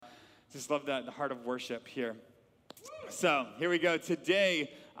Just love that, the heart of worship here. So here we go. Today,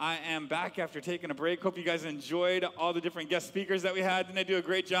 I am back after taking a break. Hope you guys enjoyed all the different guest speakers that we had. Didn't they do a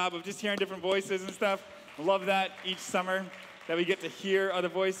great job of just hearing different voices and stuff? Love that each summer that we get to hear other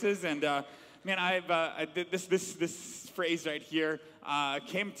voices. And man, this phrase right here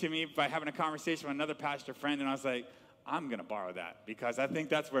came to me by having a conversation with another pastor friend, and I was like, I'm going to borrow that because I think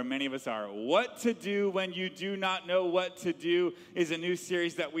that's where many of us are. What to do when you do not know what to do is a new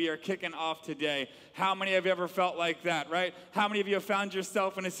series that we are kicking off today. How many of you ever felt like that, right? How many of you have found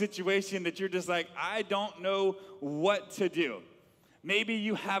yourself in a situation that you're just like, I don't know what to do? Maybe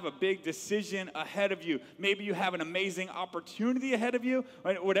you have a big decision ahead of you. Maybe you have an amazing opportunity ahead of you,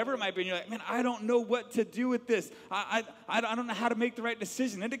 or whatever it might be. And you're like, man, I don't know what to do with this. I don't know how to make the right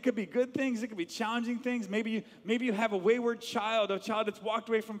decision. And it could be good things. It could be challenging things. Maybe you have a wayward child, a child that's walked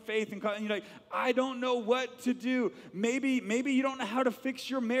away from faith, and you're like, I don't know what to do. Maybe you don't know how to fix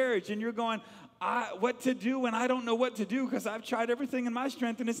your marriage, and you're going, what to do when I don't know what to do because I've tried everything in my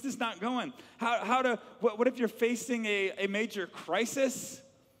strength and it's just not going. What if you're facing a major crisis,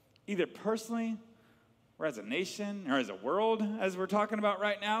 either personally or as a nation or as a world, as we're talking about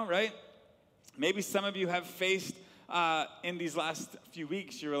right now, right? Maybe some of you have faced in these last few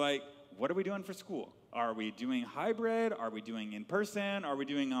weeks, you're like, what are we doing for school? Are we doing hybrid? Are we doing in person? Are we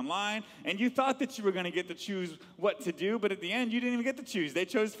doing online? And you thought that you were going to get to choose what to do, but at the end, you didn't even get to choose. They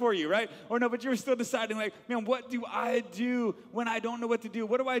chose for you, right? Or no, but you were still deciding, like, man, what do I do when I don't know what to do?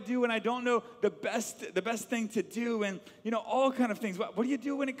 What do I do when I don't know the best thing to do? And, all kind of things. What do you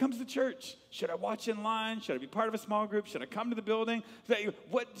do when it comes to church? Should I watch in line? Should I be part of a small group? Should I come to the building?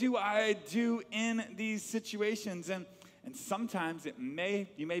 What do I do in these situations? And sometimes you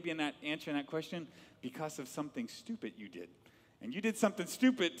may be answering that question because of something stupid you did. And you did something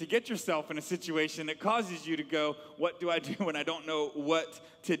stupid to get yourself in a situation that causes you to go, what do I do when I don't know what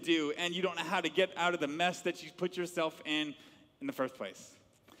to do? And you don't know how to get out of the mess that you put yourself in the first place.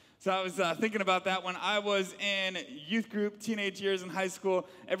 So I was thinking about that when I was in youth group, teenage years in high school.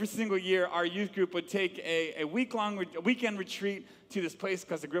 Every single year, our youth group would take a weekend retreat to this place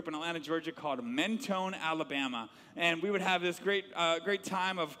because I grew up in Atlanta, Georgia, called Mentone, Alabama. And we would have this great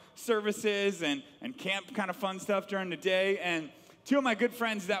time of services and camp kind of fun stuff during the day. And two of my good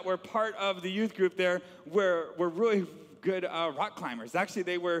friends that were part of the youth group there were really good rock climbers. Actually,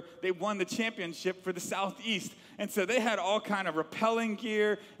 they won the championship for the Southeast. And so they had all kind of rappelling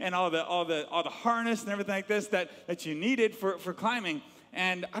gear and all the harness and everything like this that you needed for climbing.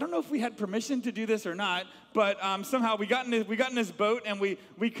 And I don't know if we had permission to do this or not, but somehow we got in this boat and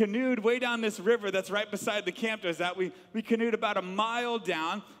we canoed way down this river that's right beside the camp. We canoed about a mile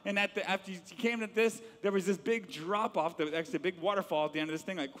down, and after you came to this, there was this big drop off, actually a big waterfall at the end of this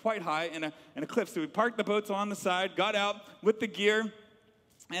thing, like quite high in a cliff. So we parked the boats along the side, got out with the gear.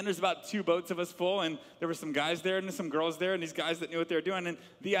 And there's about 2 boats of us full, and there were some guys there and some girls there, and these guys that knew what they were doing. And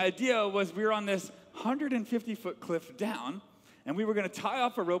the idea was we were on this 150-foot cliff down, and we were going to tie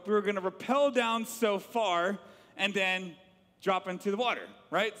off a rope. We were going to rappel down so far and then drop into the water,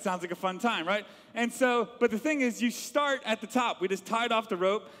 right? Sounds like a fun time, right? And so, but the thing is, you start at the top. We just tied off the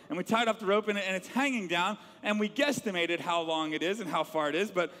rope, and it's hanging down, and we guesstimated how long it is and how far it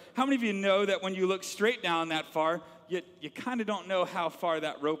is. But how many of you know that when you look straight down that far, you kind of don't know how far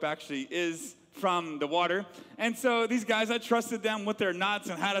that rope actually is from the water? And so these guys, I trusted them with their knots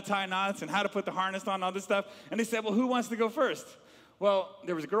and how to tie knots and how to put the harness on, all this stuff. And they said, well, who wants to go first? Well,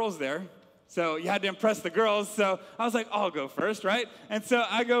 there was girls there, so you had to impress the girls. So I was like, I'll go first, right? And so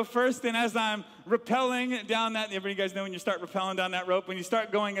I go first, and as I'm rappelling down that, everybody guys know when you start rappelling down that rope, when you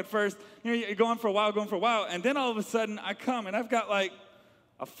start going at first, you're going for a while, and then all of a sudden I come, and I've got like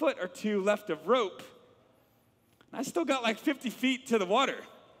a foot or 2 left of rope. I still got like 50 feet to the water.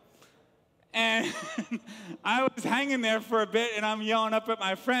 And I was hanging there for a bit, and I'm yelling up at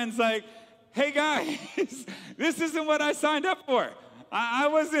my friends like, hey guys, this isn't what I signed up for. I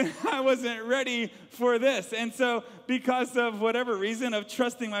wasn't ready for this. And so because of whatever reason of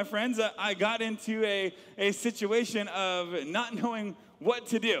trusting my friends, I got into a situation of not knowing what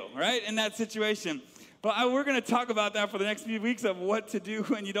to do, right, in that situation. But we're going to talk about that for the next few weeks of what to do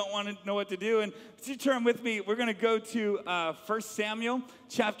when you don't want to know what to do. And if you turn with me, we're going to go to 1 Samuel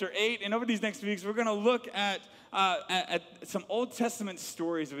chapter 8. And over these next few weeks, we're going to look at some Old Testament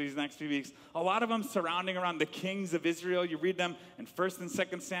stories of these next few weeks. A lot of them surrounding around the kings of Israel. You read them in 1 and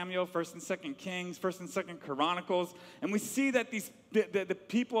 2 Samuel, 1 and 2 Kings, 1 and 2 Chronicles. And we see that the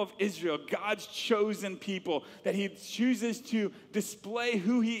people of Israel, God's chosen people, that he chooses to display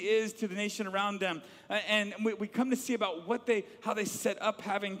who he is to the nation around them. And we come to see about how they set up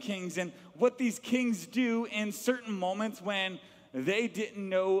having kings and what these kings do in certain moments when they didn't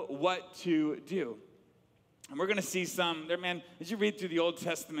know what to do. And we're going to see man, as you read through the Old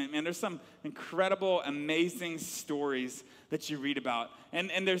Testament, man, there's some incredible, amazing stories that you read about.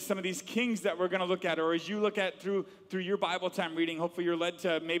 And there's some of these kings that we're going to look at, or as you look at through your Bible time reading, hopefully you're led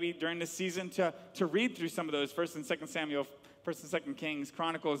to maybe during this season to read through some of those, 1st and 2nd Samuel, 1st and 2nd Kings,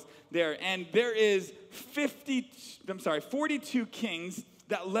 Chronicles there. And there is 42 kings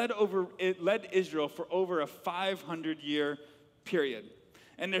that led Israel for over a 500-year period.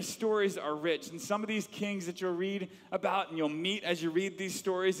 And their stories are rich. And some of these kings that you'll read about and you'll meet as you read these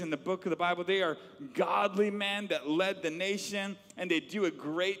stories in the book of the Bible, they are godly men that led the nation, and they do a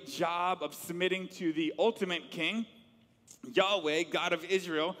great job of submitting to the ultimate king, Yahweh, God of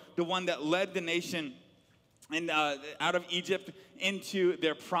Israel, the one that led the nation and out of Egypt into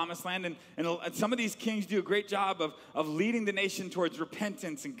their promised land. And some of these kings do a great job of leading the nation towards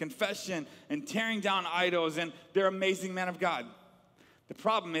repentance and confession and tearing down idols, and they're amazing men of God. The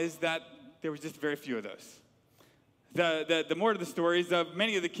problem is that there was just very few of those. The more of the stories of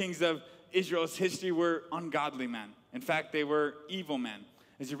many of the kings of Israel's history were ungodly men. In fact, they were evil men.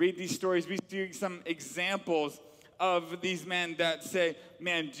 As you read these stories, we see some examples of these men that say,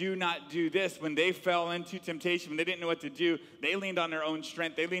 man, do not do this. When they fell into temptation, when they didn't know what to do, they leaned on their own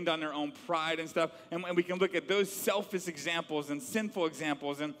strength. They leaned on their own pride and stuff. And we can look at those selfish examples and sinful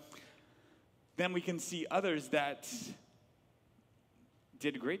examples. And then we can see others that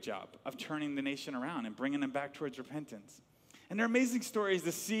did a great job of turning the nation around and bringing them back towards repentance. And they're amazing stories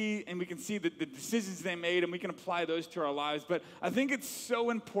to see, and we can see the decisions they made, and we can apply those to our lives. But I think it's so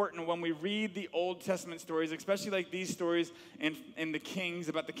important when we read the Old Testament stories, especially like these stories in the kings,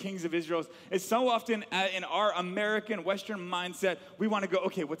 about the kings of Israel. It's so often in our American Western mindset, we want to go,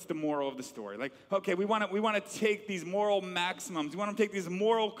 okay, what's the moral of the story? Like, okay, we want to take these moral maximums. We want to take these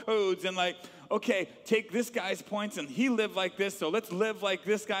moral codes and like, okay, take this guy's points, and he lived like this, so let's live like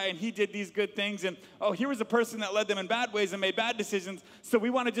this guy, and he did these good things, and oh, here was a person that led them in bad ways and made bad decisions, so we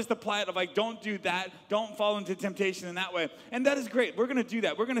want to just apply it of like, don't do that, don't fall into temptation in that way. And that is great. We're going to do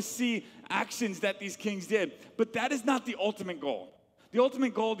that. We're going to see actions that these kings did, but that is not the ultimate goal. The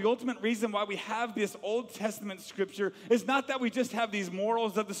ultimate goal, the ultimate reason why we have this Old Testament scripture is not that we just have these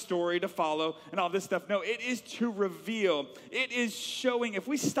morals of the story to follow and all this stuff. No, it is to reveal. It is showing. If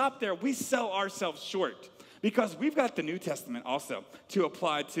we stop there, we sell ourselves short because we've got the New Testament also to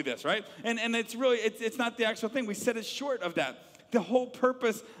apply to this, right? And it's really, it's not the actual thing. We set it short of that. The whole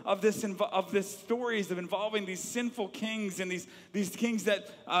purpose of this stories of involving these sinful kings and these kings that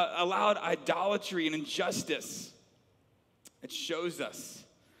allowed idolatry and injustice. It shows us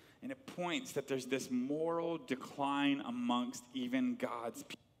and it points that there's this moral decline amongst even God's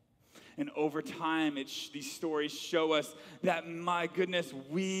people. And over time, these stories show us that, my goodness,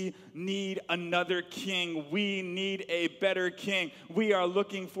 we need another king. We need a better king. We are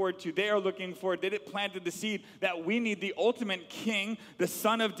looking forward to, they are looking forward, they planted the seed that we need the ultimate king, the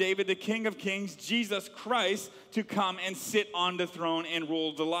Son of David, the King of Kings, Jesus Christ, to come and sit on the throne and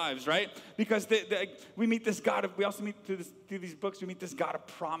rule the lives, right? Because we meet this God we also meet through these books, we meet this God of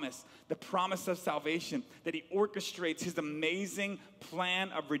promise, the promise of salvation, that he orchestrates his amazing plan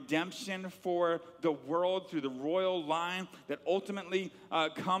of redemption for the world through the royal line that ultimately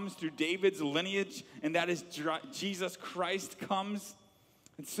comes through David's lineage, and that is Jesus Christ comes.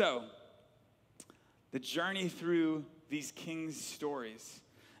 And so, the journey through these kings' stories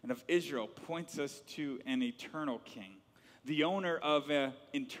and of Israel points us to an eternal king, the owner of an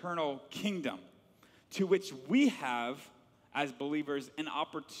eternal kingdom, to which we have, as believers, an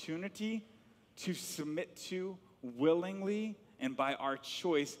opportunity to submit to willingly and by our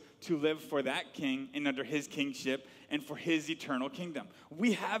choice to live for that king and under his kingship and for his eternal kingdom.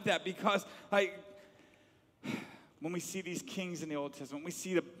 We have that because, when we see these kings in the Old Testament, we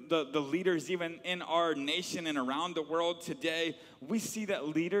see the leaders even in our nation and around the world today, we see that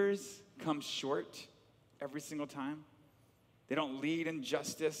leaders come short every single time. They don't lead in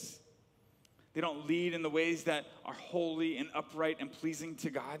justice. They don't lead in the ways that are holy and upright and pleasing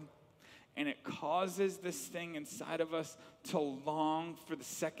to God. And it causes this thing inside of us to long for the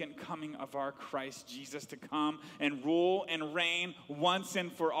second coming of our Christ Jesus to come and rule and reign once and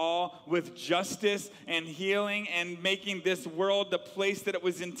for all with justice and healing and making this world the place that it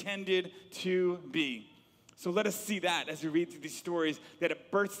was intended to be. So let us see that as we read through these stories, that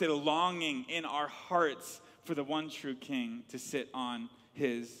it births a longing in our hearts for the one true King to sit on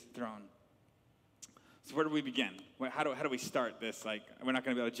his throne. So where do we begin? How do we start this? Like, we're not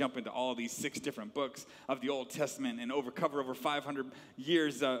going to be able to jump into all these 6 different books of the Old Testament and cover over 500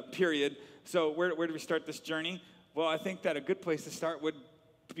 years period. So where do we start this journey? Well, I think that a good place to start would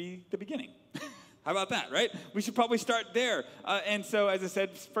be the beginning. How about that, right? We should probably start there. And so, as I said,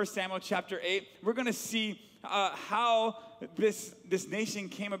 1 Samuel chapter 8, we're going to see how this nation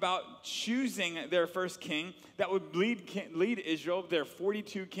came about choosing their first king that would lead Israel. There are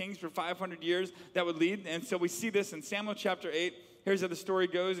 42 kings for 500 years that would lead. And so we see this in Samuel chapter 8. Here's how the story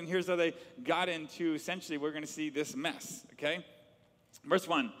goes, and here's how they got into, essentially, we're going to see this mess, okay? Verse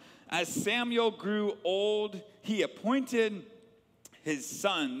 1, as Samuel grew old, he appointed his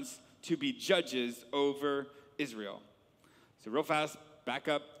sons to be judges over Israel. So real fast, back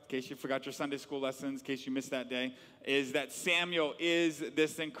up, in case you forgot your Sunday school lessons, in case you missed that day, is that Samuel is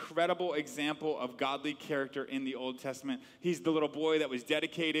this incredible example of godly character in the Old Testament. He's the little boy that was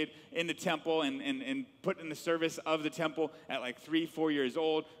dedicated in the temple and put in the service of the temple at like 3-4 years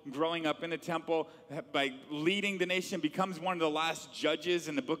old, growing up in the temple, by leading the nation, becomes one of the last judges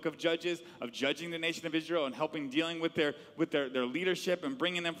in the book of Judges, of judging the nation of Israel and helping dealing with their leadership and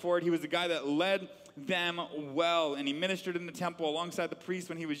bringing them forward. He was the guy that led them well, and he ministered in the temple alongside the priests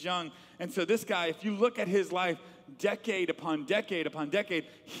when he was young. And so this guy, if you look at his life, decade upon decade upon decade,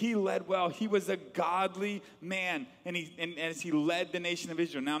 he led well. He was a godly man, and as he led the nation of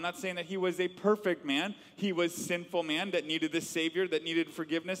Israel. Now, I'm not saying that he was a perfect man. He was a sinful man that needed the Savior, that needed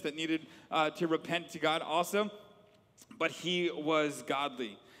forgiveness, that needed to repent to God also. But he was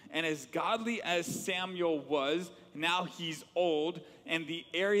godly. And as godly as Samuel was, now he's old, and the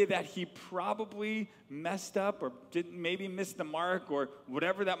area that he probably messed up or didn't maybe miss the mark or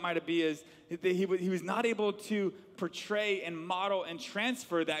whatever that might be is he was not able to portray and model and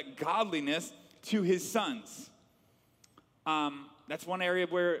transfer that godliness to his sons. That's one area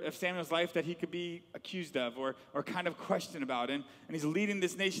of Samuel's life that he could be accused of or kind of questioned about. And he's leading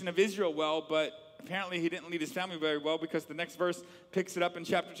this nation of Israel well, but apparently he didn't lead his family very well, because the next verse picks it up in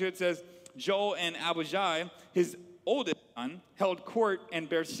chapter 2. It says, Joel and Abijah, his oldest son, held court in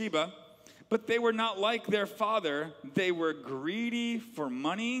Beersheba, but they were not like their father. They were greedy for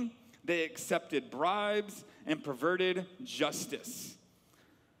money. They accepted bribes and perverted justice.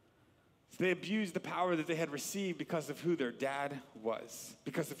 So they abused the power that they had received because of who their dad was,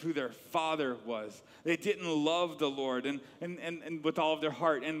 because of who their father was. They didn't love the Lord and with all of their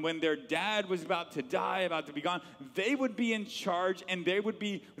heart. And when their dad was about to die, about to be gone, they would be in charge, and they would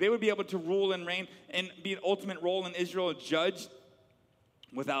be able to rule and reign and be an ultimate role in Israel, a judge,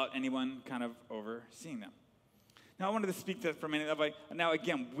 without anyone kind of overseeing them. Now, I wanted to speak to that for a minute. Now,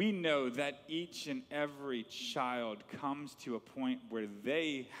 again, we know that each and every child comes to a point where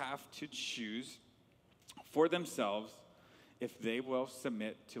they have to choose for themselves if they will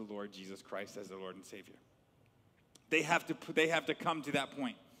submit to Lord Jesus Christ as their Lord and Savior. They have to come to that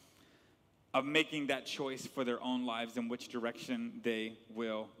point of making that choice for their own lives in which direction they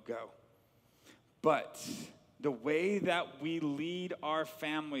will go. But the way that we lead our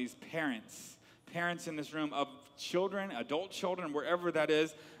families, parents in this room, of children, adult children, wherever that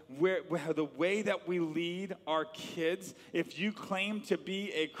is, the way that we lead our kids, if you claim to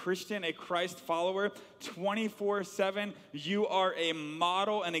be a Christian, a Christ follower, 24/7, you are a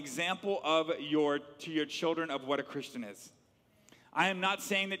model, an example to your children of what a Christian is. I am not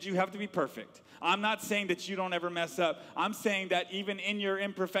saying that you have to be perfect. I'm not saying that you don't ever mess up. I'm saying that even in your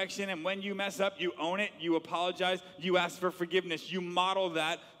imperfection, and when you mess up, you own it, you apologize, you ask for forgiveness. You model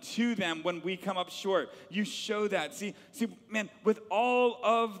that to them when we come up short. You show that. See, man, with all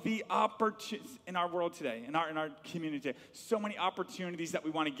of the opportunities in our world today, in our community today, so many opportunities that we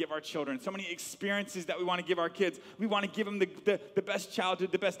want to give our children, so many experiences that we want to give our kids. We want to give them the best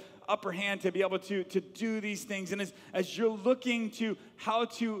childhood, the best upper hand to be able to do these things. And as you're looking to how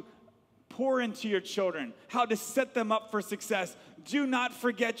to pour into your children, how to set them up for success, do not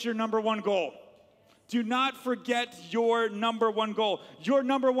forget your number one goal. Do not forget your number one goal. Your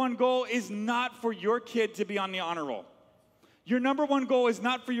number one goal is not for your kid to be on the honor roll. Your number one goal is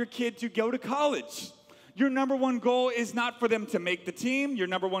not for your kid to go to college. Your number one goal is not for them to make the team. Your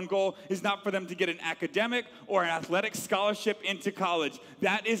number one goal is not for them to get an academic or an athletic scholarship into college.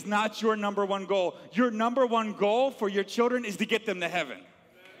 That is not your number one goal. Your number one goal for your children is to get them to heaven.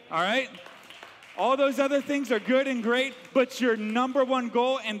 All right? All those other things are good and great, but your number one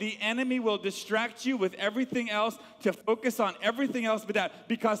goal, and the enemy will distract you with everything else to focus on everything else but that,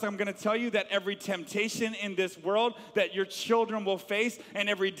 because I'm going to tell you that every temptation in this world that your children will face, and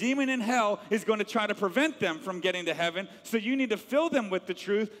every demon in hell is going to try to prevent them from getting to heaven. So you need to fill them with the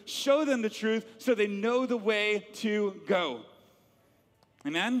truth, show them the truth, so they know the way to go.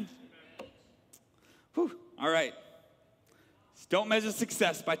 Amen? Whew. All right. Don't measure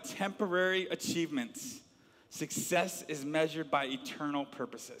success by temporary achievements. Success is measured by eternal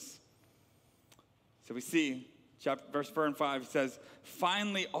purposes. So we see verse 4 and 5 says,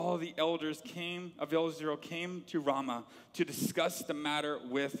 finally all the elders of Israel came to Ramah to discuss the matter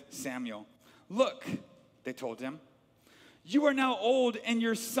with Samuel. Look, they told him, you are now old and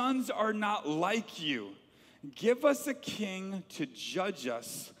your sons are not like you. Give us a king to judge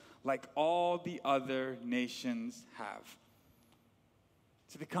us like all the other nations have.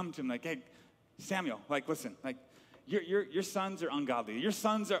 So they come to him like, hey, Samuel, like, listen, like, your sons are ungodly. Your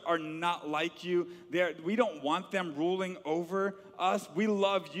sons are not like you. We don't want them ruling over us. We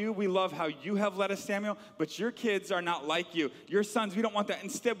love you. We love how you have led us, Samuel, but your kids are not like you. Your sons, we don't want that.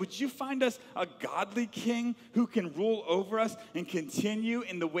 Instead, would you find us a godly king who can rule over us and continue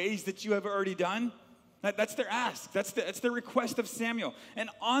in the ways that you have already done? That's their ask. That's their request of Samuel. And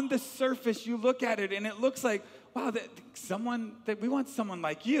on the surface, you look at it, and it looks like, wow, we want someone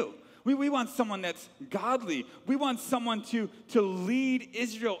like you. We want someone that's godly. We want someone to lead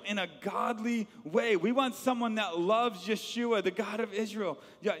Israel in a godly way. We want someone that loves Yeshua, the God of Israel.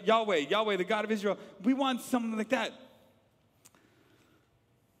 Yahweh, the God of Israel. We want someone like that.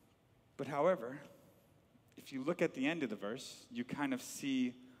 But however, if you look at the end of the verse, you kind of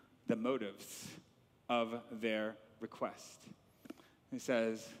see the motives of their request. It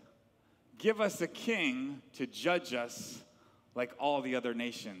says, give us a king to judge us like all the other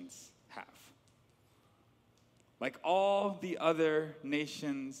nations have. Like all the other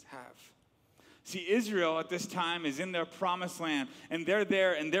nations have. See, Israel at this time is in their promised land, and they're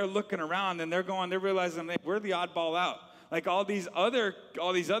there, and they're looking around, and they're realizing we're the oddball out. Like all these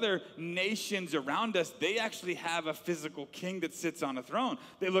other nations around us, they actually have a physical king that sits on a throne.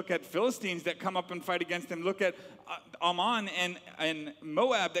 They look at Philistines that come up and fight against them. Look at Ammon and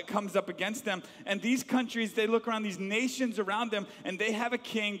Moab that comes up against them. And these countries, they look around, these nations around them, and they have a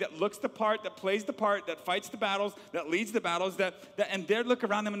king that looks the part, that plays the part, that fights the battles, that leads the battles, and they look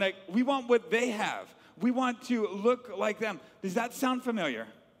around them and like, we want what they have. We want to look like them. Does that sound familiar?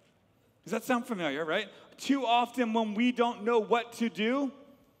 Does that sound familiar, right? Too often when we don't know what to do,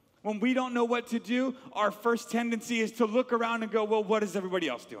 our first tendency is to look around and go, well, what is everybody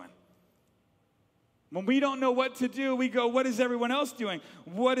else doing? When we don't know what to do, we go, what is everyone else doing?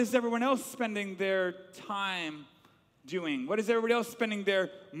 What is everyone else spending their time doing? What is everybody else spending their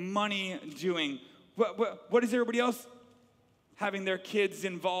money doing? What is everybody else having their kids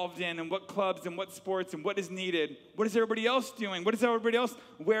involved in, and what clubs and what sports and what is needed? What is everybody else doing? What is everybody else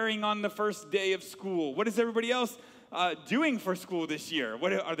wearing on the first day of school? What is everybody else doing for school this year?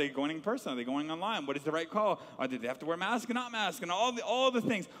 Are they going in person? Are they going online? What is the right call? Do they have to wear masks and not masks and all the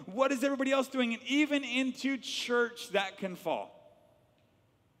things? What is everybody else doing? And even into church, that can fall.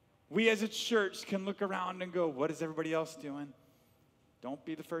 We as a church can look around and go, what is everybody else doing? Don't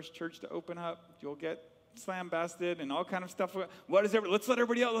be the first church to open up. You'll get slam-basted and all kind of stuff. Let's let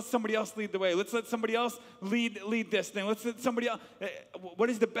somebody else lead the way. Let's let somebody else lead this thing. Let's let somebody else. What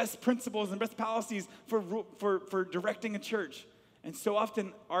is the best principles and best policies for directing a church? And so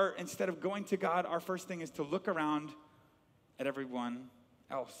often, instead of going to God, our first thing is to look around at everyone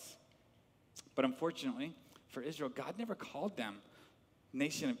else. But unfortunately, for Israel, God never called them,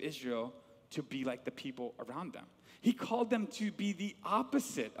 nation of Israel, to be like the people around them. He called them to be the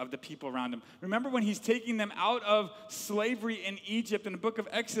opposite of the people around him. Remember when he's taking them out of slavery in Egypt in the book of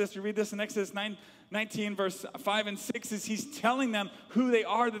Exodus, we read this in Exodus 19, verse 5 and 6, is he's telling them who they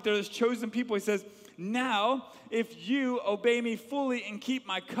are, that they're this chosen people. He says, now, if you obey me fully and keep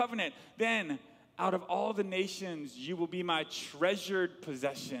my covenant, then out of all the nations you will be my treasured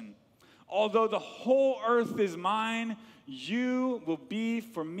possession. Although the whole earth is mine, you will be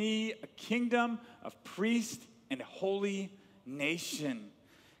for me a kingdom of priests and a holy nation.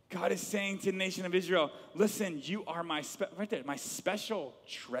 God is saying to the nation of Israel, listen, you are my special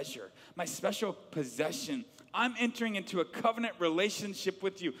treasure, my special possession. I'm entering into a covenant relationship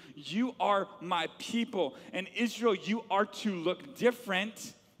with you. You are my people. And Israel, you are to look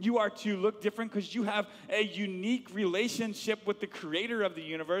different. You are to look different because you have a unique relationship with the creator of the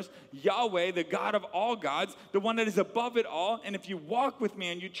universe, Yahweh, the God of all gods, the one that is above it all. And if you walk with me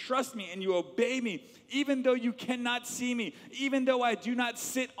and you trust me and you obey me, even though you cannot see me, even though I do not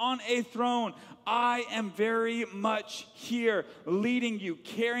sit on a throne, I am very much here, leading you,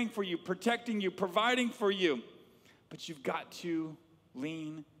 caring for you, protecting you, providing for you. But you've got to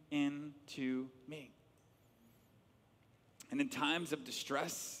lean into me. And in times of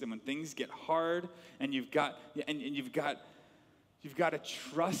distress and when things get hard and you've got to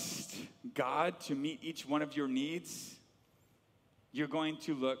trust God to meet each one of your needs, you're going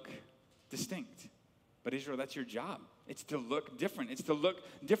to look distinct. But Israel, that's your job. It's to look different. It's to look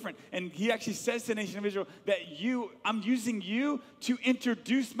different. And he actually says to the nation of Israel that I'm using you to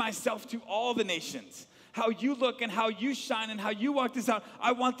introduce myself to all the nations. how you look and how you shine and how you walk this out.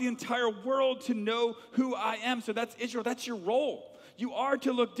 I want the entire world to know who I am. So that's Israel. That's your role. You are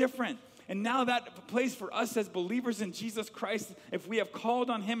to look different. And now that place for us as believers in Jesus Christ, if we have called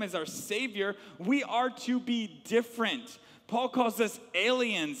on him as our Savior, we are to be different. Paul calls us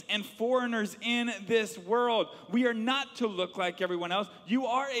aliens and foreigners in this world. We are not to look like everyone else. You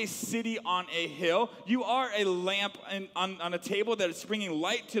are a city on a hill. You are a lamp on a table that is bringing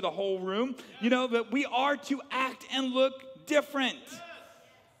light to the whole room. You know, but we are to act and look different.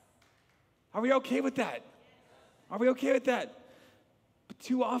 Are we okay with that? Are we okay with that? But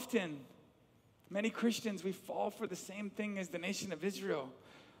too often, many Christians, we fall for the same thing as the nation of Israel.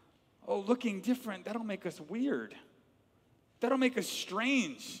 Oh, looking different, that'll make us weird. That'll make us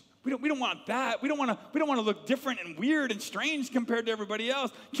strange. We don't want that. We don't want to look different and weird and strange compared to everybody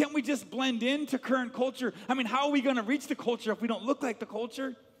else. Can't we just blend into current culture? I mean, how are we going to reach the culture if we don't look like the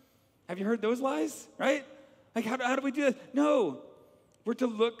culture? Have you heard those lies, right? Like, how do we do that? No, we're to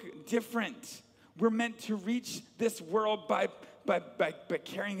look different. We're meant to reach this world by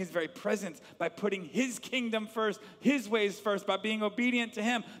carrying his very presence, by putting his kingdom first, his ways first, by being obedient to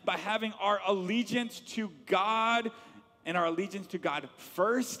him, by having our allegiance to God and our allegiance to God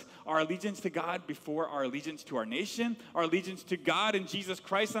first, our allegiance to God before our allegiance to our nation, our allegiance to God and Jesus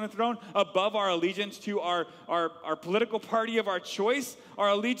Christ on the throne, above our allegiance to our political party of our choice, our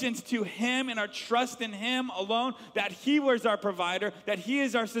allegiance to him and our trust in him alone, that he was our provider, that he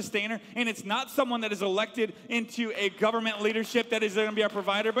is our sustainer, and it's not someone that is elected into a government leadership that is going to be our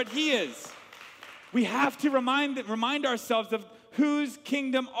provider, but he is. We have to remind ourselves of whose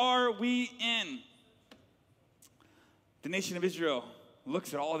kingdom are we in. The nation of Israel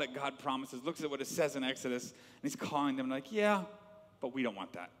looks at all that God promises, looks at what it says in Exodus, and he's calling them like, yeah, but we don't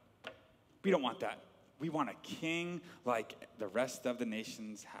want that. We don't want that. We want a king like the rest of the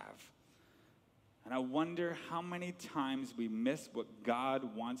nations have. And I wonder how many times we miss what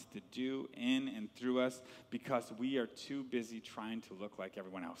God wants to do in and through us because we are too busy trying to look like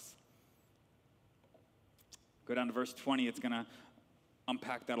everyone else. Go down to verse 20. It's going to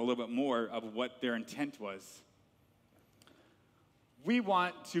unpack that a little bit more of what their intent was. We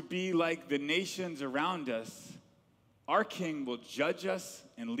want to be like the nations around us. Our king will judge us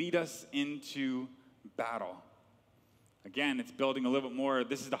and lead us into battle. Again, it's building a little bit more.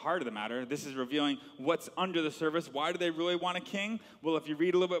 This is the heart of the matter. This is revealing what's under the surface. Why do they really want a king? Well, if you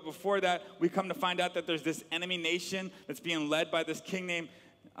read a little bit before that, we come to find out that there's this enemy nation that's being led by this king named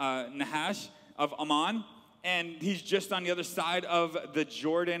Nahash of Ammon. And he's just on the other side of the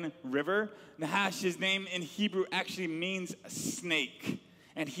Jordan River. Nahash, his name in Hebrew actually means snake.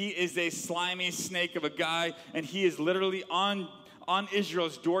 And he is a slimy snake of a guy. And he is literally on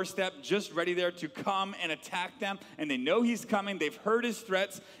Israel's doorstep, just ready there to come and attack them. And they know he's coming. They've heard his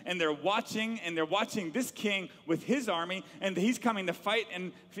threats. And they're watching this king with his army. And he's coming to fight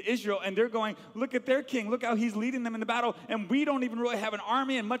in Israel. And they're going, look at their king. Look how he's leading them in the battle. And we don't even really have an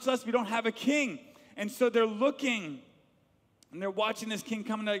army, and much less we don't have a king. And so they're looking, and they're watching this king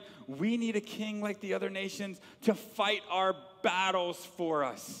come, and they're like, we need a king like the other nations to fight our battles for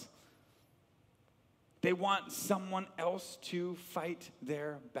us. They want someone else to fight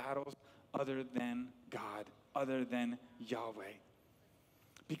their battles other than God, other than Yahweh.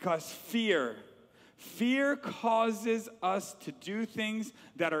 Because fear causes us to do things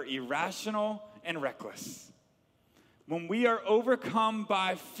that are irrational and reckless. When we are overcome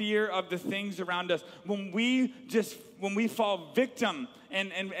by fear of the things around us, when we fall victim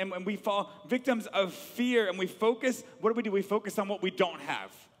and when we fall victims of fear and we focus, what do? We focus on what we don't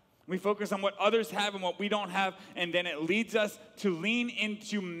have. We focus on what others have and what we don't have, and then it leads us to lean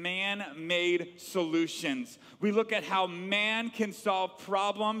into man-made solutions. We look at how man can solve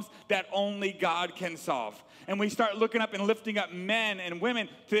problems that only God can solve. And we start looking up and lifting up men and women.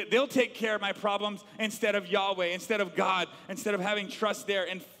 They'll take care of my problems instead of Yahweh, instead of God, instead of having trust there.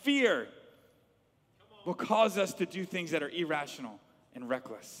 And fear will cause us to do things that are irrational and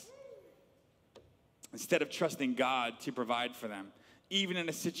reckless, instead of trusting God to provide for them. Even in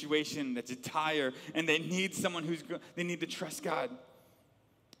a situation that's dire and they need someone they need to trust God.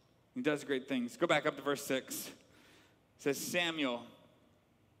 He does great things. Go back up to verse 6. It says, Samuel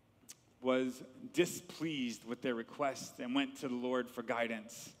was displeased with their request and went to the Lord for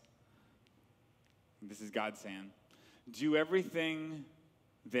guidance. This is God saying, do everything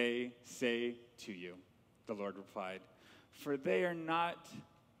they say to you, the Lord replied, for they are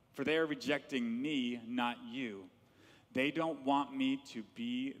rejecting me, not you. They don't want me to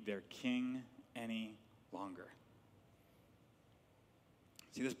be their king any longer.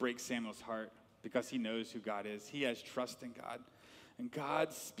 See, this breaks Samuel's heart because he knows who God is. He has trust in God. And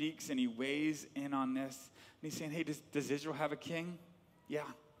God speaks and he weighs in on this. And he's saying, hey, does Israel have a king? Yeah.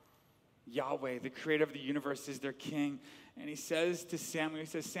 Yahweh, the creator of the universe, is their king. And he says to Samuel,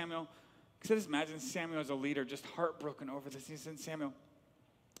 Samuel, just imagine Samuel as a leader, just heartbroken over this. He said, Samuel,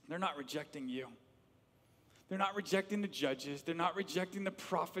 they're not rejecting you. They're not rejecting the judges. They're not rejecting the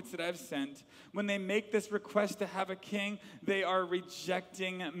prophets that I've sent. When they make this request to have a king, they are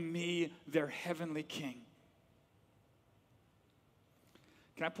rejecting me, their heavenly king.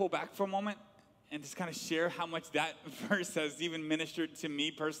 Can I pull back for a moment and just kind of share how much that verse has even ministered to me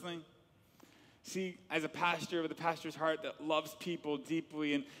personally? See, as a pastor with a pastor's heart that loves people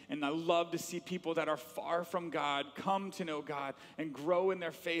deeply, and I love to see people that are far from God come to know God and grow in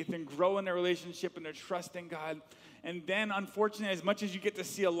their faith and grow in their relationship and their trust in God. And then, unfortunately, as much as you get to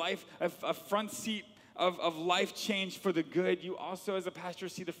see a front seat of life change for the good, you also, as a pastor,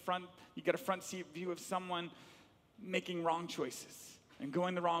 see you get a front seat view of someone making wrong choices and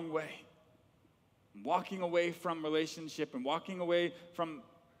going the wrong way, walking away from relationship and walking away from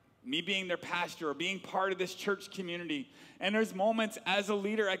me being their pastor or being part of this church community. And there's moments as a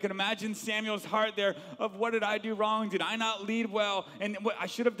leader, I can imagine Samuel's heart there of, what did I do wrong? Did I not lead well? And what I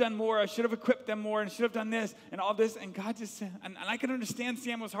should have done more. I should have equipped them more, and should have done this and all this. And God just said, and I can understand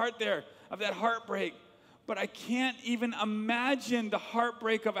Samuel's heart there of that heartbreak. But I can't even imagine the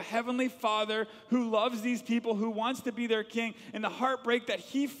heartbreak of a heavenly Father who loves these people, who wants to be their king, and the heartbreak that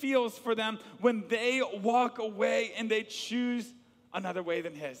he feels for them when they walk away and they choose another way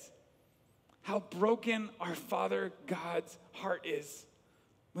than his. How broken our Father God's heart is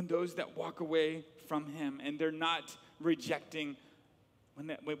when those that walk away from him, and they're not rejecting,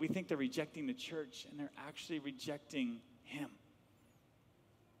 when we think they're rejecting the church, and they're actually rejecting him.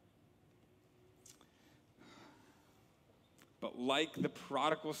 But like the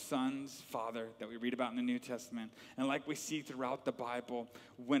prodigal son's father that we read about in the New Testament, and like we see throughout the Bible,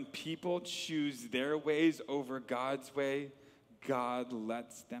 when people choose their ways over God's way, God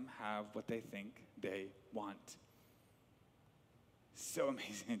lets them have what they think they want. So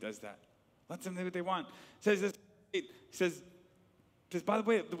amazing he does that. Lets them do what they want. It says, by the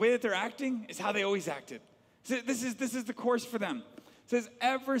way that they're acting is how they always acted. This is the course for them. It says,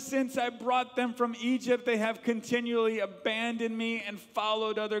 ever since I brought them from Egypt, they have continually abandoned me and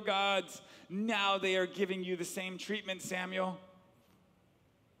followed other gods. Now they are giving you the same treatment, Samuel.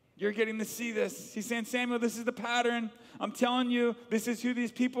 You're getting to see this. He's saying, Samuel, this is the pattern. I'm telling you, this is who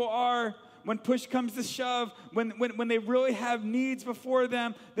these people are. When push comes to shove, when they really have needs before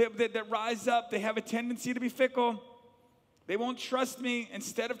them that rise up, they have a tendency to be fickle. They won't trust me.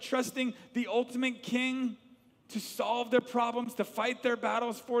 Instead of trusting the ultimate king to solve their problems, to fight their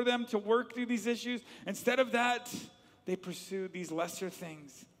battles for them, to work through these issues, instead of that, they pursue these lesser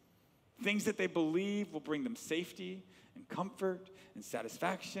things. Things that they believe will bring them safety and comfort and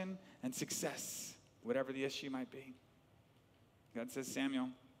satisfaction and success, whatever the issue might be. God says, Samuel,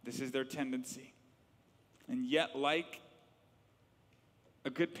 this is their tendency. And yet, like a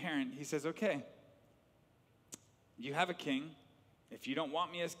good parent, he says, okay, you have a king. If you don't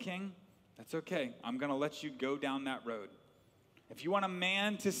want me as king, that's okay. I'm going to let you go down that road. If you want a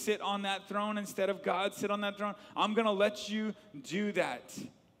man to sit on that throne instead of God sit on that throne, I'm going to let you do that.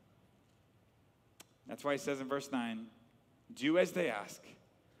 That's why he says in verse 9, do as they ask,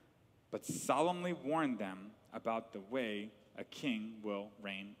 but solemnly warn them about the way a king will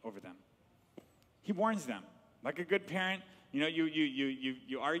reign over them. He warns them. Like a good parent, you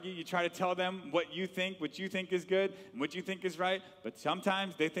argue, you try to tell them what you think is good and what you think is right, but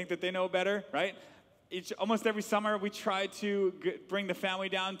sometimes they think that they know better, right? Almost every summer, we try to bring the family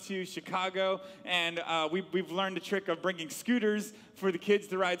down to Chicago, and we've learned the trick of bringing scooters for the kids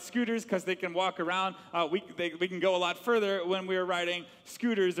to ride scooters because they can walk around. We can go a lot further when we're riding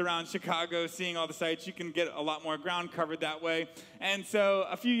scooters around Chicago, seeing all the sights. You can get a lot more ground covered that way. And so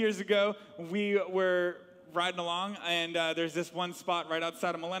a few years ago, we were riding along, and there's this one spot right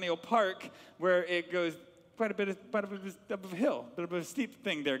outside of Millennial Park where it goes quite a bit of a hill, a bit of a steep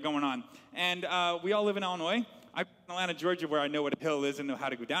thing there going on. And we all live in Illinois. I'm in Atlanta, Georgia, where I know what a hill is and know how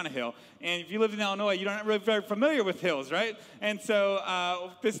to go down a hill. And if you live in Illinois, you're not really very familiar with hills, right? And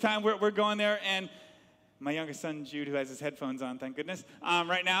so this time we're going there, and my youngest son, Jude, who has his headphones on, thank goodness,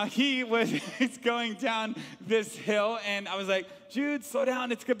 right now, he's going down this hill, and I was like, Jude, slow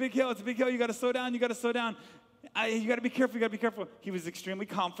down, it's a big hill, you got to slow down, you got to be careful, He was extremely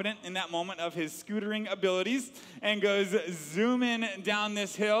confident in that moment of his scootering abilities and goes zooming down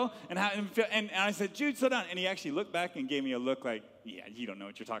this hill, and I said, Jude, slow down, and he actually looked back and gave me a look like, yeah, you don't know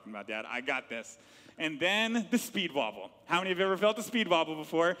what you're talking about, Dad. I got this. And then the speed wobble. How many of you have ever felt a speed wobble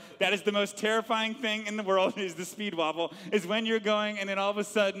before? That is the most terrifying thing in the world, is the speed wobble, is when you're going and then all of a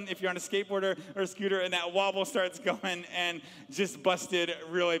sudden, if you're on a skateboard or a scooter, and that wobble starts going and just busted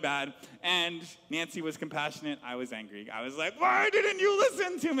really bad. And Nancy was compassionate. I was angry. I was like, why didn't you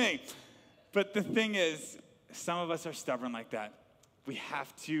listen to me? But the thing is, some of us are stubborn like that. We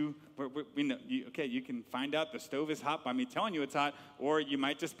have to, we know, you can find out the stove is hot by me telling you it's hot, or you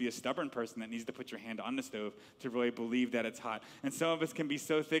might just be a stubborn person that needs to put your hand on the stove to really believe that it's hot. And some of us can be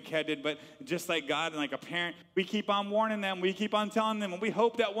so thick-headed, but just like God and like a parent, we keep on warning them, we keep on telling them, and we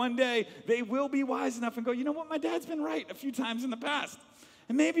hope that one day they will be wise enough and go, you know what, my dad's been right a few times in the past.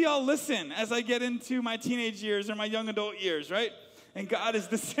 And maybe I'll listen as I get into my teenage years or my young adult years, right? And God is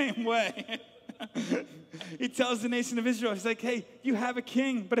the same way. He tells the nation of Israel, he's like, hey, you have a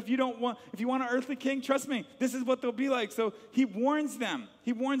king, but if you want an earthly king, trust me, this is what they'll be like. So he warns them.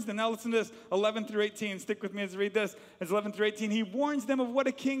 He warns them. Now listen to this, 11 through 18. Stick with me as I read this. It's 11 through 18. He warns them of what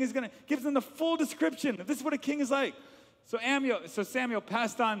a king is going to, gives them the full description. This is what a king is like. So Samuel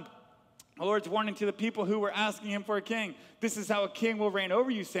passed on the Lord's warning to the people who were asking him for a king. This is how a king will reign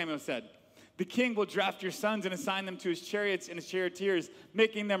over you, Samuel said. The king will draft your sons and assign them to his chariots and his charioteers,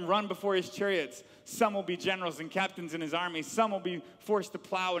 making them run before his chariots. Some will be generals and captains in his army. Some will be forced to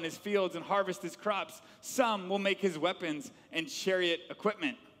plow in his fields and harvest his crops. Some will make his weapons and chariot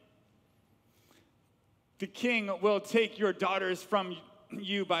equipment. The king will take your daughters from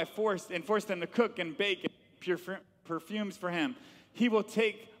you by force and force them to cook and bake perfumes for him. He will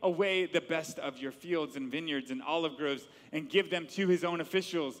take away the best of your fields and vineyards and olive groves and give them to his own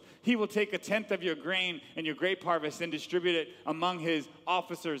officials. He will take 1/10 of your grain and your grape harvest and distribute it among his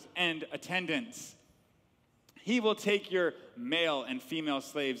officers and attendants. He will take your male and female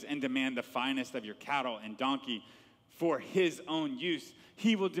slaves and demand the finest of your cattle and donkey for his own use.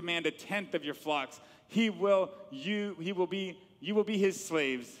 He will demand 1/10 of your flocks. You will be his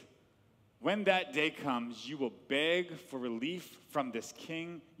slaves. When that day comes, you will beg for relief from this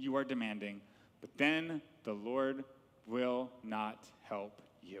king you are demanding, but then the Lord will not help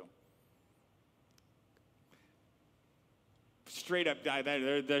you. Straight up,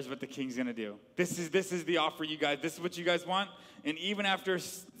 there's what the king's going to do. This is the offer, you guys. This is what you guys want. And even after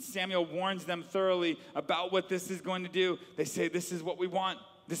Samuel warns them thoroughly about what this is going to do, they say, this is what we want.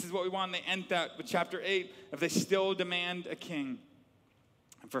 This is what we want. And they end that with chapter 8, if they still demand a king.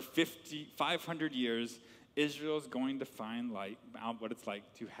 And for 500 years, Israel's going to find out what it's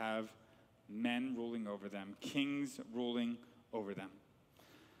like to have men ruling over them, kings ruling over them.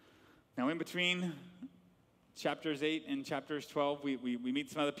 Now, in between chapters 8 and chapters 12, we meet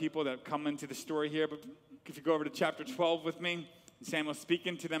some other people that come into the story here. But if you go over to chapter 12 with me, Samuel's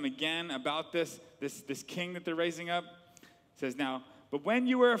speaking to them again about this king that they're raising up. It says, now, but when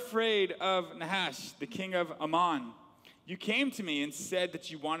you were afraid of Nahash, the king of Ammon, you came to me and said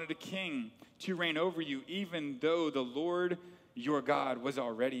that you wanted a king to reign over you, even though the Lord your God was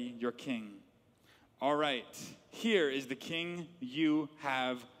already your king. All right, here is the king you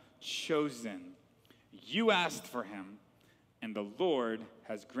have chosen. You asked for him, and the Lord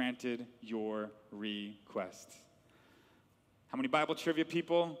has granted your request. How many Bible trivia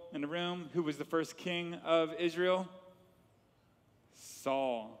people in the room? Who was the first king of Israel?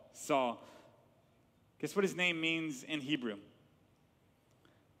 Saul. Guess what his name means in Hebrew?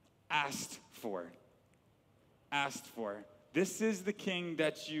 Asked for. Asked for. This is the king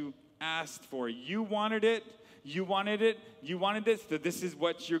that you asked for. You wanted it. You wanted it. You wanted it. So this is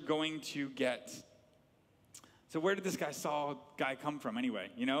what you're going to get. So where did this Saul guy come from anyway?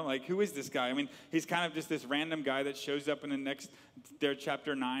 You know, like, who is this guy? I mean, he's kind of just this random guy that shows up in the next,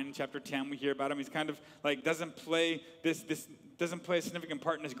 chapter 9, chapter 10, we hear about him. He's kind of like, doesn't play a significant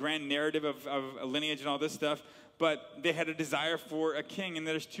part in this grand narrative of a lineage and all this stuff. But they had a desire for a king, and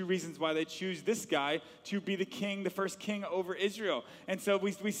there's 2 reasons why they choose this guy to be the king, the first king over Israel. And so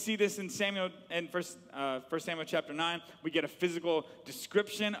we see this in Samuel, in 1 Samuel chapter 9. We get a physical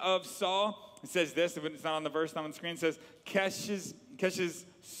description of Saul. It says this, if it's not on the verse, not on the screen, it says, Kesh is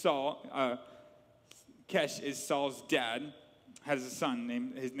Saul's dad, has a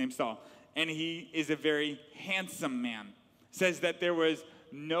son, his name's Saul, and he is a very handsome man. It says that there was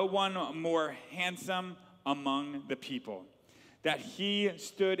no one more handsome among the people, that he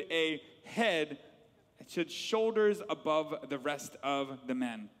stood shoulders above the rest of the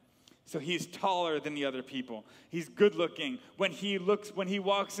men. So he's taller than the other people. He's good looking. When he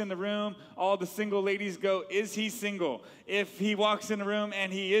walks in the room, all the single ladies go, is he single? If he walks in the room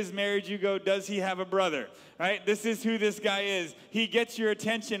and he is married, you go, does he have a brother? Right? This is who this guy is. He gets your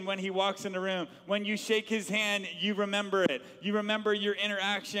attention when he walks in the room. When you shake his hand, you remember it. You remember your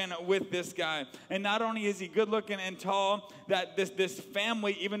interaction with this guy. And not only is he good looking and tall, that this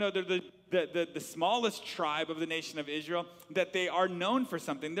family, even though they're the smallest tribe of the nation of Israel, that they are known for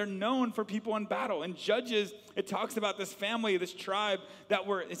something. They're known for people in battle. In Judges, it talks about this family, this tribe,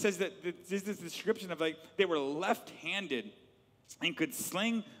 it says that this is the description of like they were left-handed and could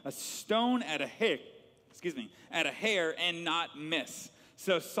sling a stone at a hair and not miss.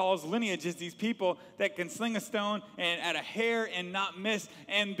 So Saul's lineage is these people that can sling a stone and at a hair and not miss,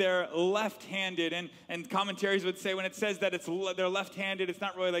 and they're left-handed. And commentaries would say when it says that they're left-handed, it's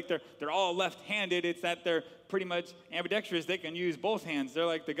not really like they're all left-handed. It's that they're pretty much ambidextrous. They can use both hands. They're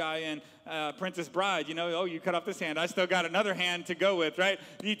like the guy in Princess Bride. You know, oh, you cut off this hand. I still got another hand to go with, right?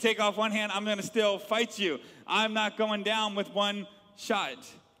 You take off one hand, I'm going to still fight you. I'm not going down with one shot.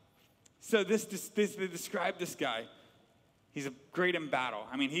 So they describe this guy. He's great in battle.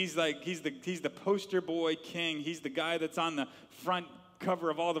 I mean, he's the poster boy king. He's the guy that's on the front cover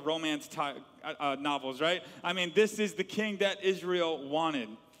of all the romance novels, right? I mean, this is the king that Israel wanted.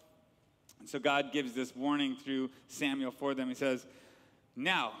 And so God gives this warning through Samuel for them. He says,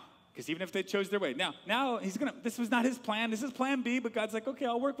 now, because even if they chose their way, now this was not his plan. This is plan B, but God's like, okay,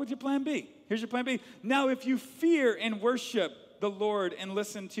 I'll work with your plan B. Here's your plan B. Now, if you fear and worship the Lord and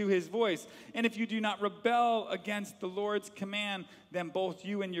listen to his voice, and if you do not rebel against the Lord's command, then both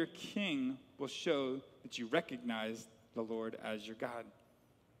you and your king will show that you recognize the Lord as your God.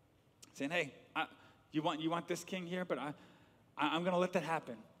 Saying, hey, you want this king here, but I'm going to let that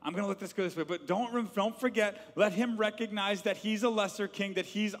happen. I'm going to let this go this way. But don't forget, let him recognize that he's a lesser king, that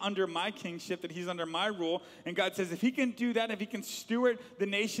he's under my kingship, that he's under my rule. And God says if he can do that, if he can steward the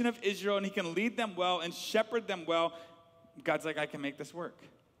nation of Israel, and he can lead them well and shepherd them well, God's like, I can make this work.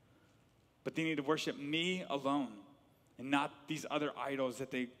 But they need to worship me alone and not these other idols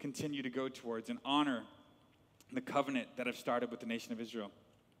that they continue to go towards, and honor the covenant that I've started with the nation of Israel.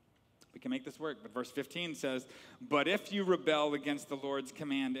 We can make this work. But verse 15 says, but if you rebel against the Lord's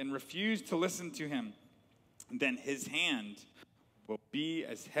command and refuse to listen to him, then his hand will be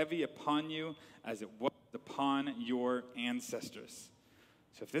as heavy upon you as it was upon your ancestors.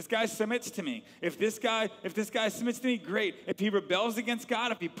 So if this guy submits to me, if this guy submits to me, great. If he rebels against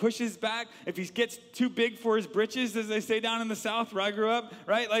God, if he pushes back, if he gets too big for his britches, as they say down in the South where I grew up,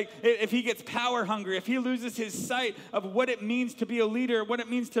 right? Like if he gets power hungry, if he loses his sight of what it means to be a leader, what it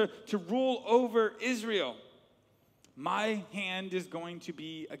means to rule over Israel, my hand is going to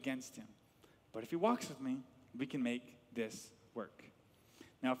be against him. But if he walks with me, we can make this work.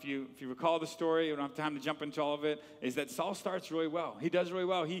 Now, if you recall the story, we don't have time to jump into all of it, is that Saul starts really well. He does really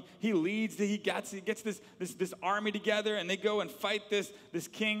well. He leads, he gets this army together, and they go and fight this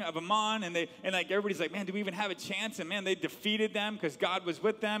king of Ammon, and like everybody's like, man, do we even have a chance? And man, they defeated them because God was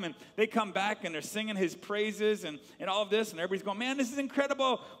with them, and they come back and they're singing his praises and all of this, and everybody's going, man, this is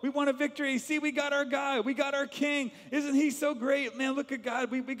incredible. We won a victory. See, we got our guy. We got our king. Isn't he so great? Man, look at God.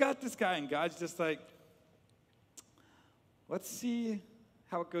 We got this guy. And God's just like, let's see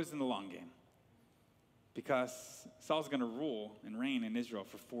how it goes in the long game. Because Saul's going to rule and reign in Israel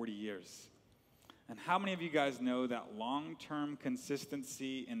for 40 years. And how many of you guys know that long-term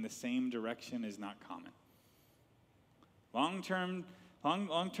consistency in the same direction is not common? Long-term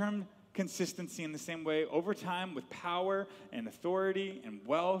consistency in the same way, over time, with power and authority and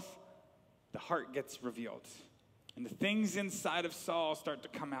wealth, the heart gets revealed. And the things inside of Saul start to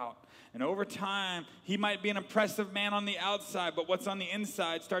come out. And over time, he might be an impressive man on the outside, but what's on the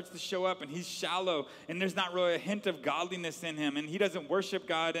inside starts to show up, and he's shallow, and there's not really a hint of godliness in him, and he doesn't worship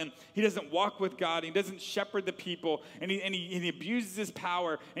God, and he doesn't walk with God, and he doesn't shepherd the people, and he abuses his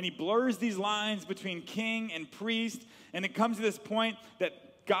power, and he blurs these lines between king and priest, and it comes to this point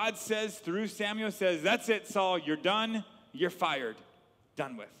that God says, through Samuel, says, that's it, Saul, you're done, you're fired,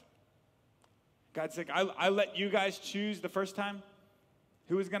 done with. God's like, I let you guys choose the first time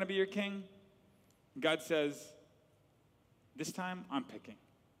who is going to be your king. God says, this time I'm picking.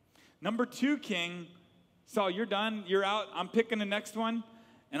 Number 2 king, Saul, you're done, you're out, I'm picking the next one.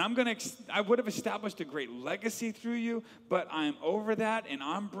 And I would have established a great legacy through you, but I'm over that, and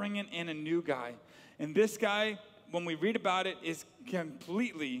I'm bringing in a new guy. And this guy, when we read about it, is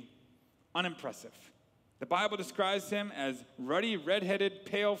completely unimpressive. The Bible describes him as ruddy, red-headed,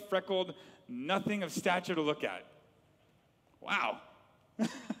 pale, freckled, nothing of stature to look at. Wow.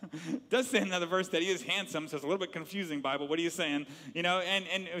 It does say in another verse that he is handsome, so it's a little bit confusing, Bible. What are you saying? You know,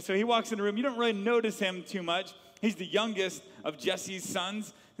 and so he walks in the room. You don't really notice him too much. He's the youngest of Jesse's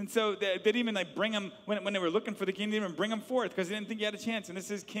sons. And so they didn't even like bring him, when they were looking for the king, they didn't even bring him forth because they didn't think he had a chance. And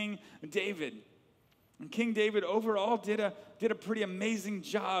this is King David. And King David overall did a pretty amazing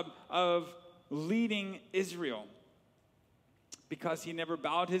job of leading Israel because he never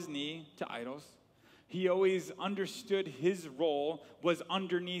bowed his knee to idols. He always understood his role was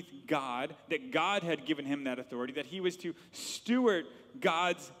underneath God, that God had given him that authority, that he was to steward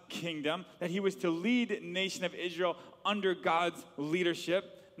God's kingdom, that he was to lead the nation of Israel under God's leadership.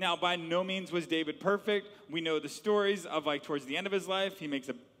 Now, by no means was David perfect. We know the stories of like towards the end of his life, he makes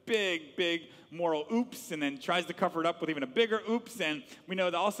a big moral oops and then tries to cover it up with even a bigger oops. And we know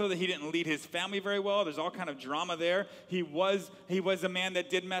that also that he didn't lead his family very well. There's all kind of drama there. He was a man that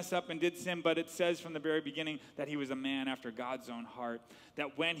did mess up and did sin, but it says from the very beginning that he was a man after God's own heart.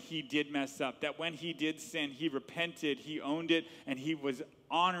 That when he did mess up, that when he did sin, he repented, he owned it, and he was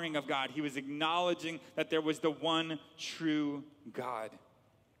honoring of God. He was acknowledging that there was the one true God.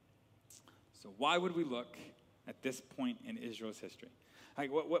 So why would we look at this point in Israel's history? Like,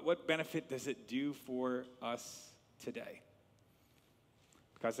 what benefit does it do for us today?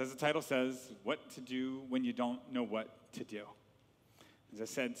 Because as the title says, what to do when you don't know what to do. As I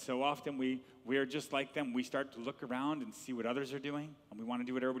said, so often we are just like them. We start to look around and see what others are doing, and we want to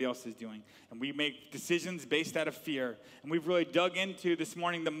do what everybody else is doing. And we make decisions based out of fear. And we've really dug into this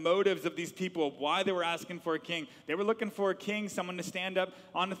morning the motives of these people, why they were asking for a king. They were looking for a king, someone to stand up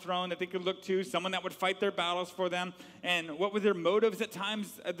on the throne that they could look to, someone that would fight their battles for them. And what were their motives at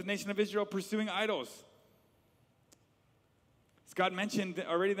times at the nation of Israel? Pursuing idols. As God mentioned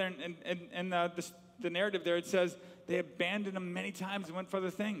already there in the narrative there, it says, they abandoned them many times and went for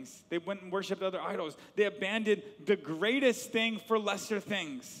other things. They went and worshiped other idols. They abandoned the greatest thing for lesser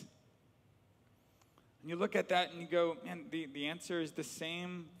things. And you look at that and you go, man, the answer is the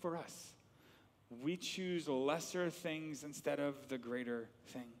same for us. We choose lesser things instead of the greater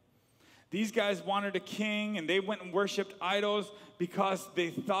thing. These guys wanted a king, and they went and worshiped idols because they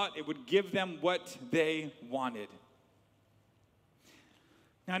thought it would give them what they wanted.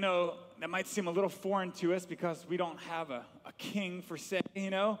 Now, I know that might seem a little foreign to us because we don't have a king per se, you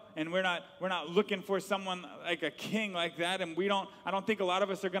know, and we're not looking for someone like a king like that, and I don't think a lot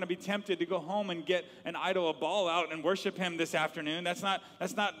of us are going to be tempted to go home and get an idol, a ball out, and worship him this afternoon. That's not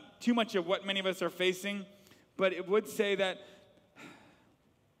too much of what many of us are facing, but it would say that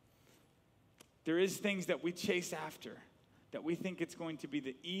there is things that we chase after, that we think it's going to be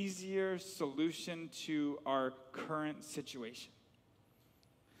the easier solution to our current situation.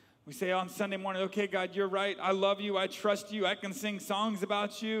 We say on Sunday morning, okay, God, you're right. I love you. I trust you. I can sing songs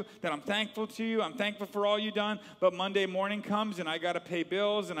about you, that I'm thankful to you. I'm thankful for all you've done. But Monday morning comes, and I got to pay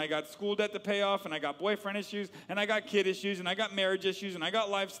bills, and I got school debt to pay off, and I got boyfriend issues, and I got kid issues, and I got marriage issues, and I got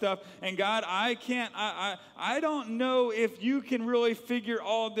life stuff. And God, I don't know if you can really figure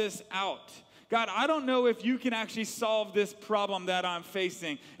all this out. God, I don't know if you can actually solve this problem that I'm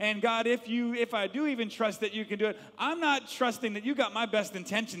facing. And God, if I do even trust that you can do it, I'm not trusting that you got my best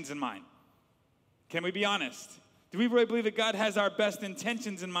intentions in mind. Can we be honest? Do we really believe that God has our best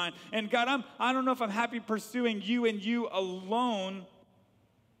intentions in mind? And God, I don't know if I'm happy pursuing you and you alone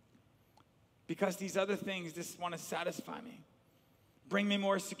because these other things just want to satisfy me. Bring me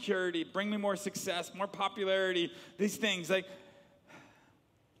more security, bring me more success, more popularity, these things. Like,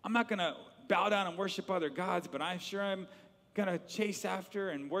 I'm not going to bow down and worship other gods, but I'm sure I'm going to chase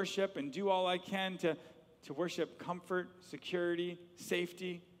after and worship and do all I can to worship comfort, security,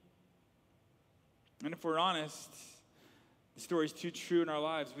 safety. And if we're honest, the story is too true in our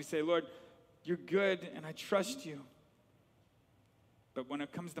lives. We say, Lord, you're good and I trust you. But when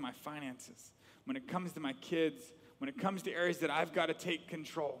it comes to my finances, when it comes to my kids, when it comes to areas that I've got to take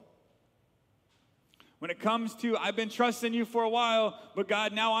control, when it comes to, I've been trusting you for a while, but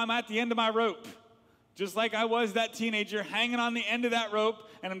God, now I'm at the end of my rope. Just like I was that teenager hanging on the end of that rope,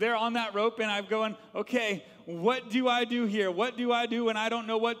 and I'm there on that rope, and I'm going, okay, what do I do here? What do I do when I don't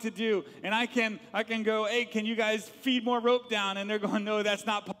know what to do? And I can go, hey, can you guys feed more rope down? And they're going, no, that's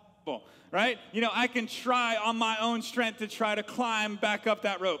not possible, right? You know, I can try on my own strength to try to climb back up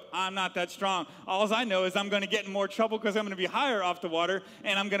that rope. I'm not that strong. All I know is I'm going to get in more trouble because I'm going to be higher off the water,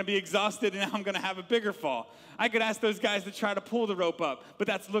 and I'm going to be exhausted, and I'm going to have a bigger fall. I could ask those guys to try to pull the rope up, but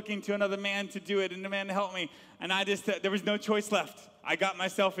that's looking to another man to do it and the man to help me. And there was no choice left. I got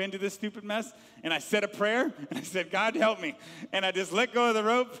myself into this stupid mess, and I said a prayer, and I said, God, help me. And I just let go of the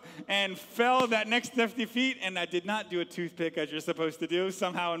rope and fell that next 50 feet, and I did not do a toothpick as you're supposed to do,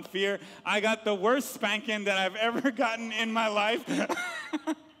 somehow in fear. I got the worst spanking that I've ever gotten in my life.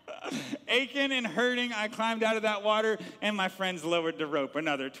 Aching and hurting, I climbed out of that water, and my friends lowered the rope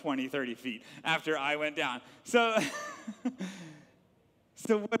another 20, 30 feet after I went down. So,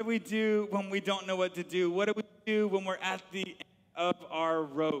 so what do we do when we don't know what to do? What do we do when we're at the end of our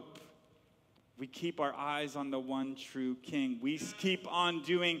rope? We keep our eyes on the one true King. We keep on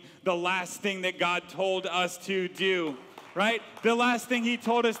doing the last thing that God told us to do. Right? The last thing he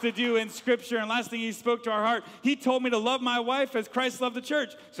told us to do in Scripture and last thing he spoke to our heart, he told me to love my wife as Christ loved the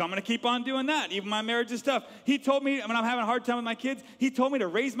church. So I'm going to keep on doing that, even my marriage and stuff. He told me, when I'm having a hard time with my kids, he told me to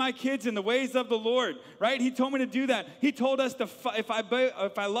raise my kids in the ways of the Lord. Right? He told me to do that. He told us, if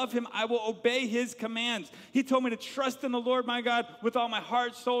I love him, I will obey his commands. He told me to trust in the Lord, my God, with all my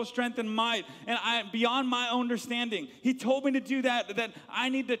heart, soul, strength, and might, and beyond my understanding. He told me to do that I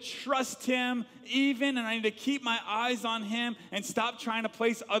need to trust him even, and I need to keep my eyes on him and stop trying to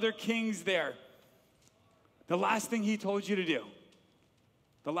place other kings there. The last thing he told you to do.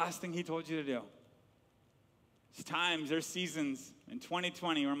 The last thing he told you to do. There's times, there's seasons in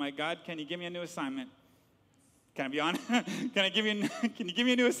 2020 where I'm like, God, can you give me a new assignment? Can I be honest? Can you give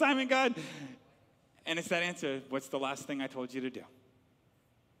me a new assignment, God? And it's that answer, what's the last thing I told you to do?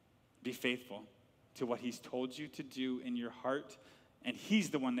 Be faithful to what he's told you to do in your heart, and he's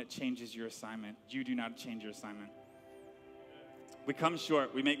the one that changes your assignment. You do not change your assignment. We come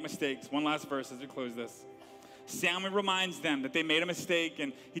short. We make mistakes. One last verse as we close this. Samuel reminds them that they made a mistake,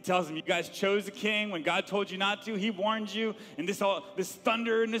 and he tells them, you guys chose a king when God told you not to. He warned you, and this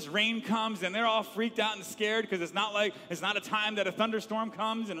thunder and this rain comes, and they're all freaked out and scared because it's not a time that a thunderstorm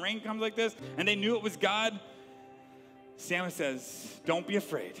comes and rain comes like this, and they knew it was God. Samuel says, don't be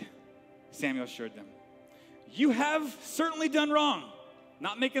afraid. Samuel assured them, you have certainly done wrong.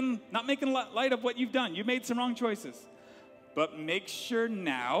 Not making light of what you've done. You made some wrong choices. But make sure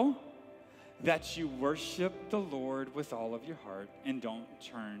now that you worship the Lord with all of your heart and don't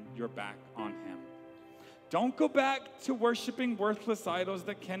turn your back on him. Don't go back to worshiping worthless idols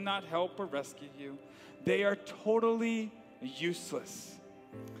that cannot help or rescue you. They are totally useless.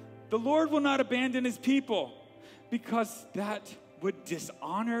 The Lord will not abandon his people because that would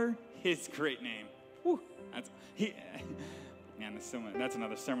dishonor his great name. Whew, that's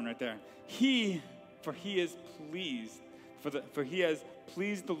another sermon right there. He has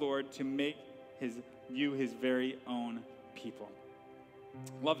pleased the Lord to make you his very own people.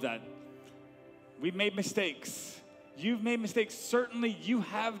 Love that. We've made mistakes. You've made mistakes. Certainly you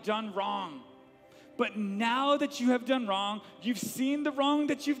have done wrong. But now that you have done wrong, you've seen the wrong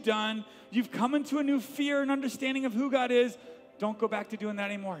that you've done, you've come into a new fear and understanding of who God is, don't go back to doing that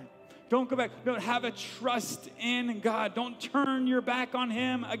anymore. Don't go back. Don't have a trust in God. Don't turn your back on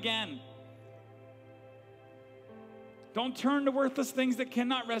him again. Don't turn to worthless things that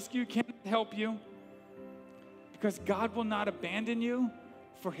cannot rescue, cannot help you. Because God will not abandon you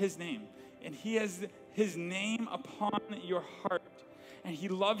for his name. And he has his name upon your heart. And he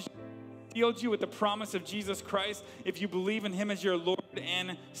loves you, sealed you with the promise of Jesus Christ if you believe in him as your Lord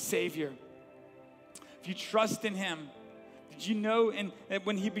and Savior. If you trust in him, did you know that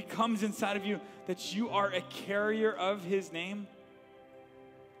when he becomes inside of you that you are a carrier of his name?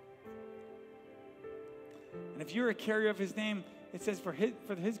 And if you're a carrier of his name, it says for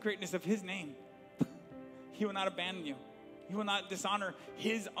his greatness of his name, he will not abandon you. He will not dishonor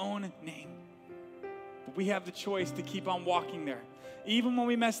his own name. But we have the choice to keep on walking there. Even when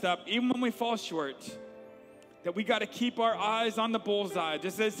we messed up, even when we fall short, that we got to keep our eyes on the bullseye.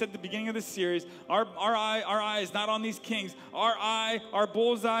 Just as I said at the beginning of this series, our eye is not on these kings. Our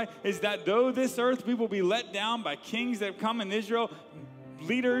bullseye is that though this earth we will be let down by kings that have come in Israel,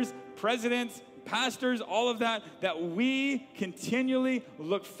 leaders, presidents, pastors, all of that we continually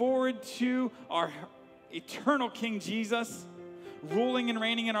look forward to our eternal King Jesus, ruling and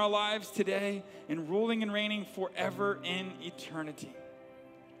reigning in our lives today and ruling and reigning forever in eternity.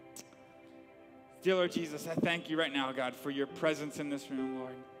 Dear Lord Jesus, I thank you right now, God, for your presence in this room,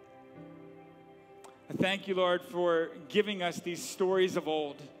 Lord. I thank you, Lord, for giving us these stories of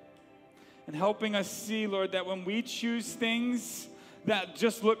old and helping us see, Lord, that when we choose things that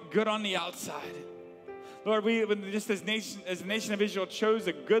just look good on the outside, Lord, we just as a nation of Israel chose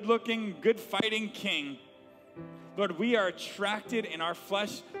a good-looking, good-fighting king, Lord, we are attracted in our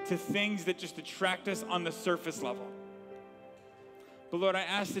flesh to things that just attract us on the surface level. But Lord, I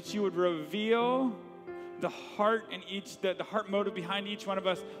ask that you would reveal the heart and the heart motive behind each one of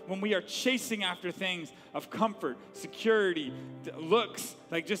us when we are chasing after things of comfort, security, looks,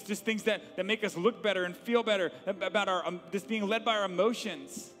 like just things that make us look better and feel better, about our just being led by our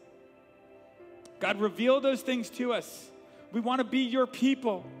emotions. God, reveal those things to us. We want to be your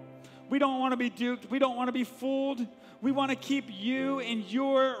people. We don't want to be duped. We don't want to be fooled. We want to keep you in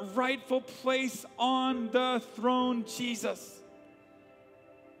your rightful place on the throne, Jesus.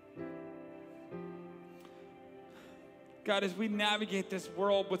 God, as we navigate this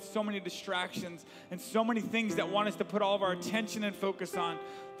world with so many distractions and so many things that want us to put all of our attention and focus on,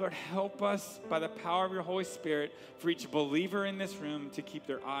 Lord, help us by the power of your Holy Spirit for each believer in this room to keep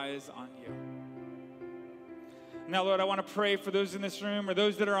their eyes on you. Now, Lord, I want to pray for those in this room or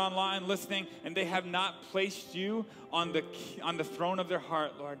those that are online listening and they have not placed you on the throne of their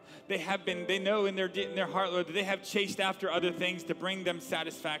heart, Lord. They know in their heart, Lord, that they have chased after other things to bring them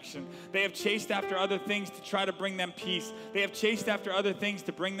satisfaction. They have chased after other things to try to bring them peace. They have chased after other things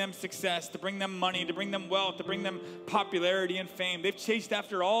to bring them success, to bring them money, to bring them wealth, to bring them popularity and fame. They've chased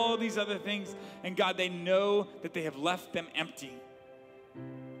after all these other things, and God, they know that they have left them empty.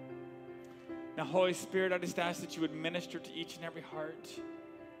 Now, Holy Spirit, I just ask that you would minister to each and every heart.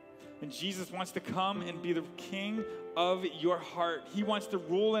 And Jesus wants to come and be the king of your heart. He wants to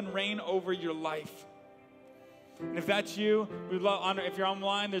rule and reign over your life. And if that's you, we'd love, if you're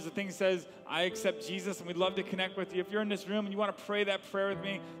online, there's a thing that says, I accept Jesus, and we'd love to connect with you. If you're in this room and you want to pray that prayer with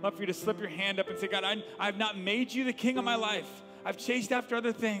me, I'd love for you to slip your hand up and say, God, I've not made you the king of my life. I've chased after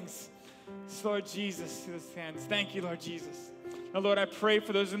other things. So, Lord Jesus, to this hands. Thank you, Lord Jesus. Now, Lord, I pray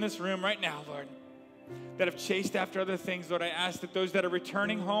for those in this room right now, Lord, that have chased after other things. Lord, I ask that those that are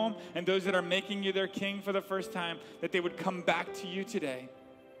returning home and those that are making you their king for the first time, that they would come back to you today.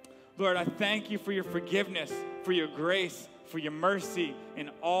 Lord, I thank you for your forgiveness, for your grace, for your mercy, in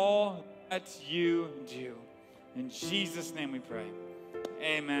all that you do. In Jesus' name we pray.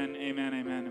 Amen, amen, amen.